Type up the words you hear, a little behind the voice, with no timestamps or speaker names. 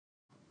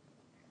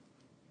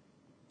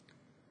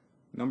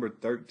Number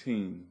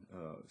 13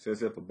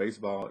 says if a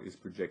baseball is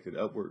projected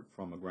upward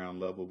from a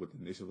ground level with an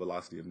initial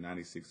velocity of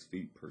 96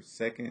 feet per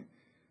second,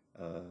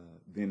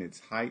 then its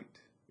height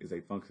is a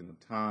function of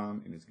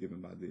time and is given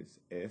by this.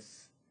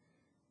 S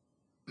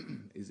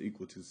is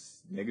equal to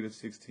negative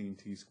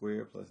 16t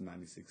squared plus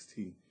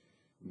 96t.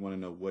 We want to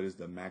know what is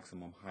the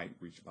maximum height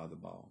reached by the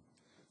ball.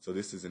 So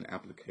this is an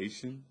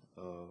application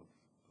of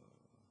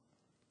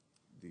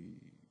the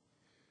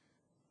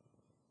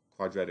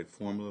quadratic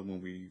formula when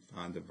we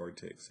find the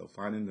vertex. So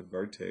finding the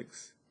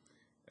vertex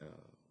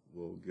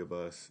will give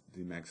us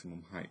the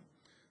maximum height.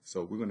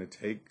 So we're going to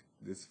take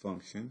this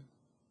function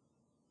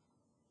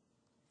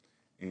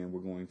and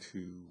we're going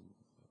to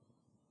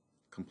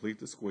complete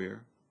the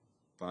square,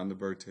 find the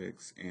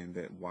vertex, and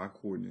that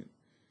y-coordinate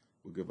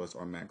will give us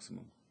our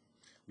maximum.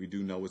 We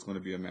do know it's going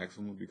to be a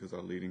maximum because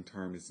our leading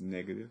term is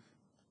negative.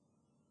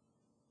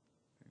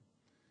 Okay.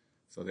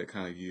 So that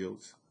kind of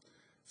yields.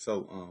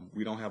 So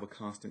we don't have a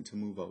constant to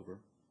move over.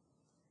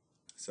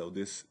 So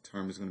this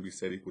term is going to be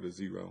set equal to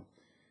 0.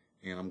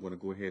 And I'm going to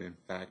go ahead and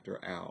factor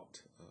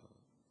out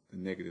the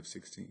negative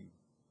 16.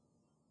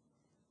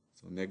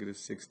 So negative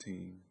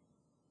 16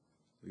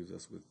 leaves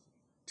us with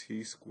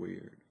t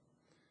squared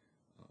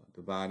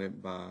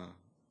divided by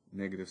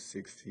negative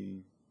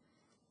 16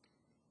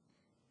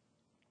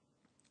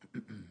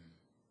 do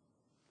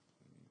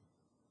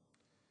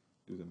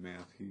the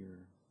math here,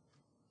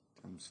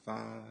 times 5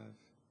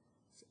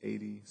 is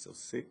 80, so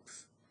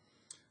 6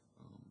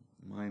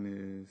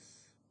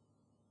 minus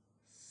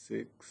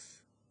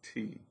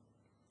 6t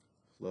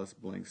plus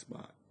blank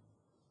spot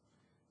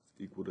is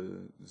equal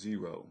to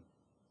 0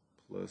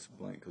 plus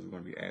blank, because we're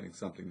going to be adding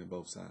something to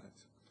both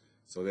sides.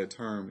 So that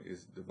term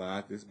is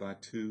divide this by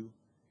 2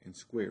 and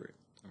square it.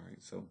 All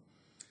right, so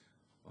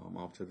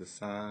off to the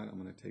side,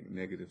 I'm going to take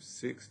negative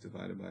 6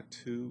 divided by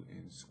 2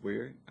 and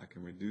square it. I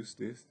can reduce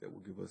this. That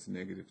will give us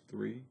negative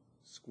 3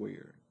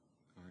 squared.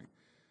 All right,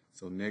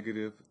 so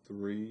negative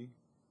 3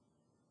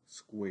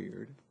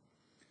 squared.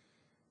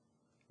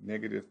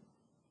 Negative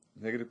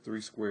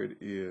 3 squared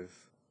is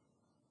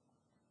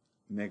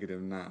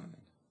negative 9.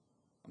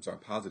 I'm sorry,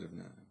 positive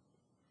 9.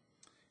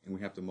 And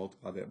we have to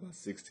multiply that by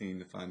 16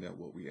 to find out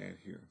what we add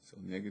here. So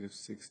negative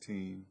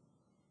 16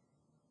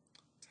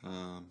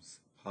 times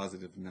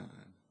positive 9.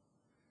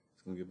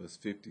 It's going to give us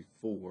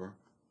 54.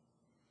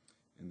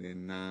 And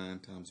then 9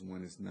 times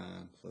 1 is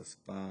 9 plus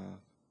 5.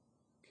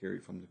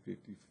 Carried from the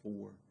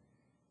 54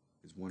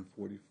 is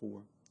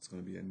 144. It's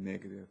going to be a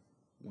negative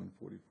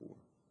 144.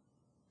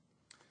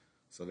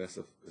 So that's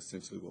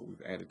essentially what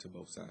we've added to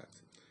both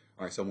sides.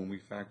 All right, so when we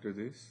factor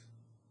this,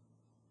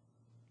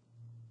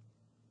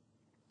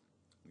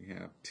 we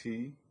have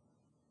t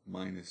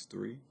minus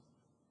 3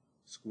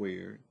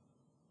 squared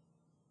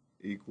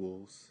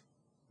equals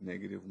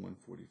negative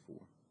 144.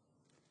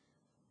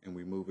 And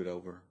we move it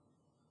over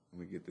and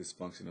we get this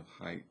function of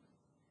height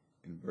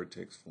in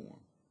vertex form.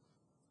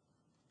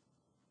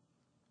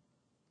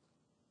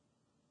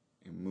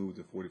 And move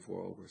the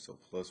 44 over, so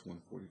plus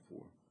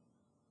 144.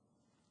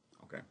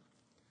 Okay,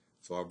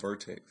 so our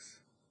vertex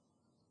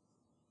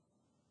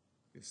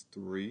is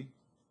 3,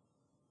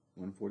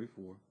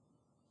 144,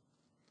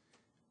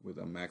 with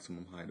a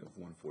maximum height of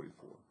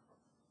 144.